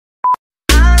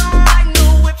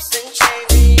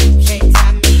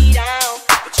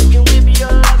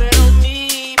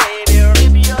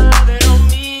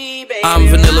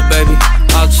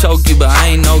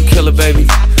baby.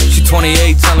 She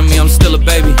 28, telling me I'm still a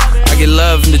baby. I get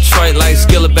love in Detroit like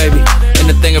Skillet, baby. And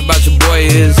the thing about your boy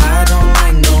is I don't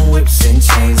like no whips and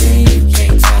chains, and you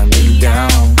can't tie me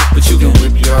down. But you can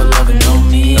whip your lovin'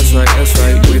 on me. That's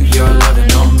right, whip your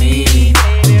lovin' on me.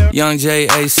 Young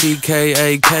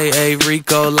J-A-C-K-A-K-A,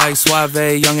 Rico like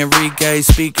Suave, young Enrique,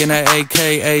 speaking at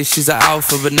AKA. She's an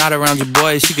alpha, but not around your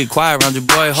boy. She get quiet around your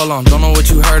boy. Hold on, don't know what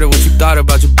you heard or what you thought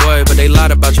about your boy, but they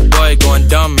lied about your boy. Going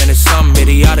dumb, and it's something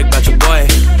idiotic about your boy.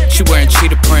 She wearing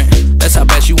cheetah print, that's how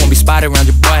bad she won't be spotted around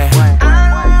your boy. I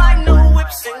don't like no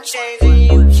whips and chains, and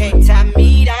you can't tie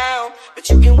me down. But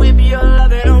you can whip your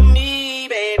lovin' on me,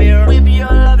 baby. Whip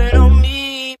your lovin' on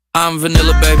me. I'm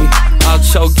vanilla, baby. I'll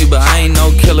choke you, but I ain't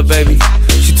no killer, baby.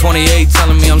 She 28,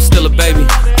 telling me I'm still a baby.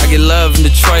 I get love in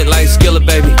Detroit like Skillet,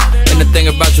 baby. And the thing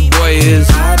about your boy is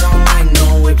I don't like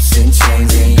no whips and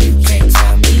chains, and you can't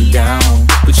tie me down.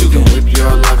 But you can whip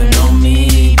your lovin' on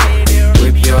me, baby.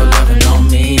 Whip your lovin' on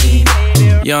me.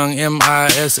 Young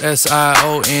M-I-S-S-I-O-N-A-R-Y.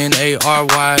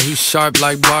 He's sharp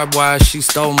like barbed wire. She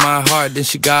stole my heart, then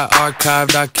she got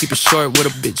archived. I keep it short with a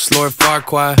bitch, Lord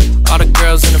Farquaad. All the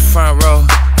girls in the front row,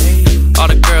 all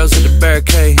the girls at the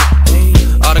barricade,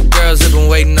 all the girls that been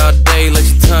waiting all day. Let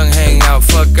your tongue hang out,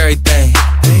 fuck everything.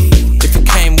 If you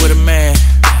came with a man,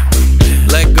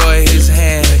 let go of his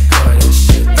hand.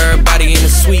 Everybody in the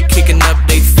suite kicking up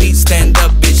they feet. Stand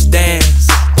up, bitch, dance.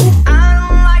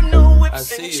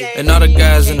 And all the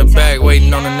guys in the back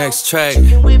waiting on the next track.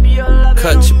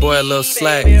 Cut your boy a little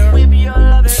slack.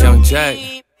 It's Young Jack.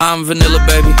 I'm vanilla,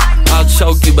 baby. I'll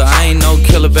choke you, but I ain't no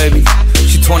killer, baby.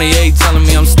 She 28, telling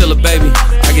me I'm still a baby.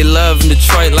 I get love in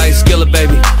Detroit like Skillet,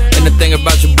 baby. And the thing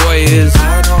about your boy is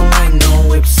I don't